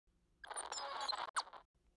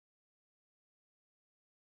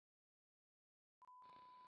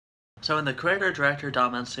So when the creator-director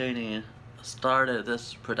Don Mancini started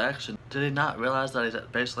this production, did he not realize that he's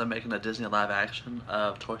basically making a Disney live-action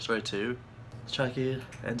of Toy Story 2? Chucky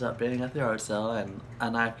ends up being at the yard sale and a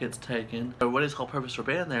knife gets taken. So Woody's whole purpose for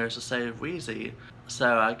being there is to save Wheezy.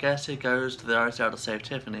 So I guess he goes to the yard sale to save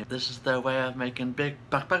Tiffany. This is their way of making big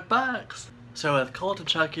bucks. So with Colt and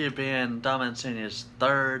Chucky being Don Mancini's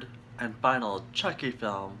third and final Chucky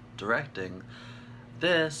film directing,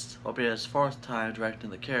 this will be his fourth time directing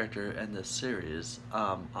the character in this series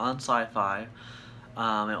on Sci-Fi. It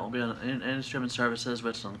won't be on any streaming services,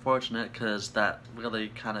 which is unfortunate because that really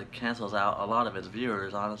kind of cancels out a lot of his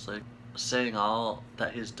viewers, honestly. Seeing all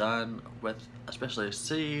that he's done with especially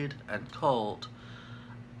Seed and Colt,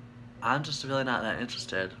 I'm just really not that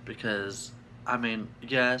interested because, I mean,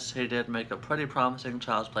 yes, he did make a pretty promising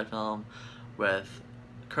Child's Play film with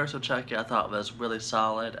Curse of Chucky. I thought was really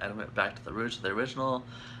solid and went back to the roots of the original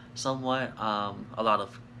somewhat. A lot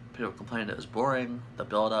of people complained it was boring, the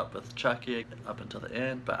build up with Chucky up until the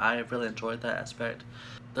end, but I really enjoyed that aspect.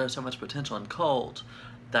 There's so much potential in Colt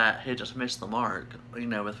that he just missed the mark, you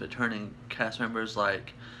know, with returning cast members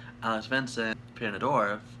like Alex Vincent, Pierre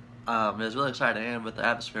Nadorf. It was really exciting, and with the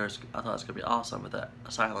atmosphere, I thought it was going to be awesome with that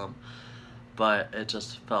asylum, but it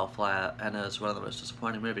just fell flat, and it was one of the most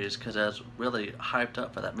disappointing movies because I was really hyped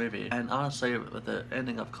up for that movie. And honestly, with the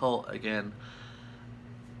ending of Colt again,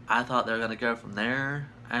 I thought they were going to go from there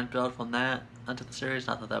and build from that into the series.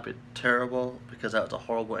 Not that that'd be terrible because that was a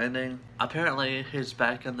horrible ending. Apparently he's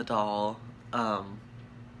back in the doll. I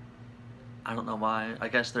don't know why. I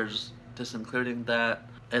guess there's just including that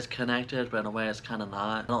it's connected, but in a way it's kind of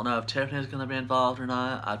not. I don't know if Tiffany's going to be involved or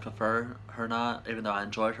not. I'd prefer her not, even though I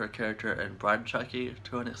enjoyed her character in Bride and Chucky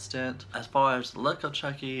to an extent. As far as the look of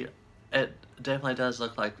Chucky, it definitely does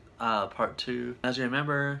look like part 2. As you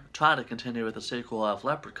remember, tried to continue with the sequel of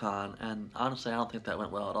Leprechaun, and honestly I don't think that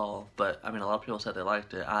went well at all. But I mean, a lot of people said they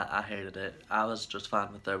liked it. I hated it. I was just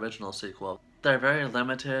fine with the original sequel. They're very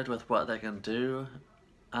limited with what they can do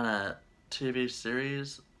on a TV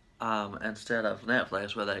series instead of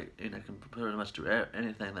Netflix, where they can pretty much do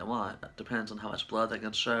anything they want. It depends on how much blood they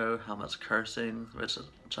can show, how much cursing, which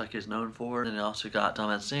Chucky's known for. And you also got Don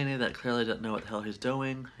Mancini that clearly didn't know what the hell he's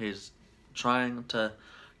doing. He's trying to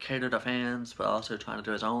cater to fans, but also trying to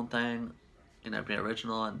do his own thing, be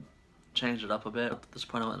original and change it up a bit. At this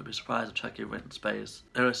point, I wouldn't be surprised if Chucky went in space.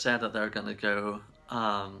 It was sad that they're gonna go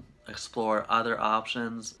explore other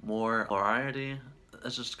options, more variety.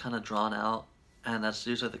 It's just kind of drawn out, and that's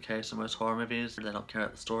usually the case in most horror movies. They don't care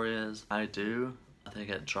what the story is. I do. I think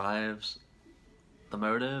it drives the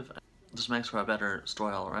motive. It just makes for a better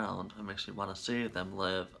story all around. It makes you want to see them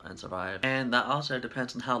live and survive. And that also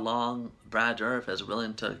depends on how long Brad Dourif is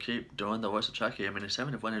willing to keep doing the voice of Chucky. I mean, he's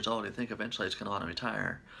 71 years old. You think eventually he's going to want to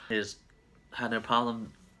retire. He's had no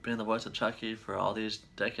problem being the voice of Chucky for all these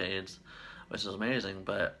decades, which is amazing.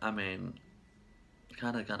 But, I mean, you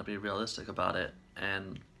kind of got to be realistic about it.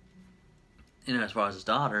 And, as far as his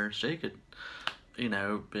daughter, she could, be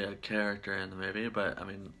a character in the movie. But, I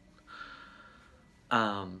mean,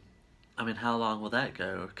 how long will that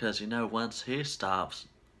go? Because, once he stops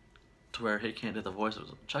to where he can't do the voice of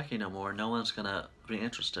Chucky no more, no one's gonna be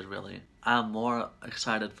interested, really. I'm more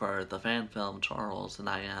excited for the fan film Charles than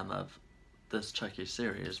I am of this Chucky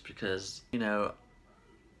series because,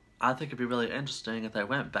 I think it'd be really interesting if they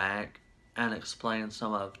went back and explained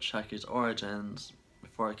some of Chucky's origins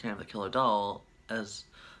before he became the killer doll as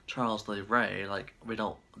Charles Lee Ray. Like, we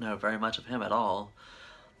don't know very much of him at all.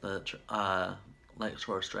 The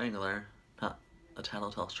Lakeshore Strangler, not a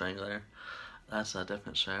Tattletale Strangler. That's a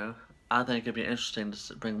different show. I think it'd be interesting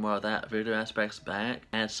to bring more of that voodoo aspects back,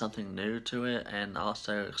 add something new to it, and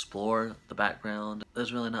also explore the background.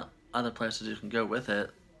 There's really not other places you can go with it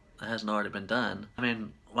that hasn't already been done. I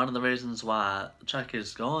mean, one of the reasons why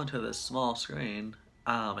Chucky's going to this small screen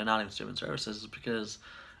and not even streaming services is because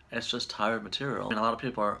it's just tired material. I mean, a lot of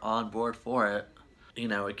people are on board for it.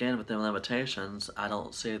 Again, with the limitations, I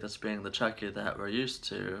don't see this being the Chucky that we're used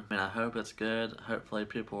to. I mean, I hope it's good. Hopefully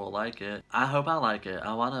people will like it. I hope I like it.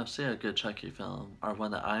 I want to see a good Chucky film, or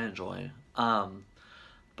one that I enjoy.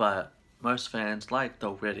 But most fans like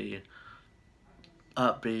the witty,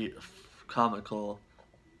 upbeat, comical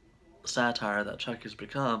satire that Chucky's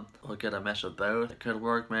become. We'll get a mesh of both. It could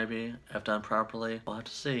work, maybe, if done properly. We'll have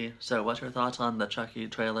to see. So what's your thoughts on the Chucky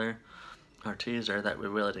trailer? Or teaser that we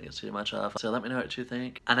really didn't see much of. So let me know what you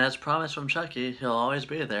think. And as promised from Chucky, he'll always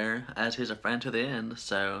be there, as he's a friend to the end,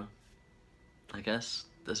 so I guess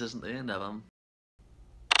this isn't the end of him.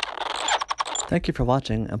 Thank you for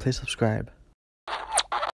watching, and please subscribe.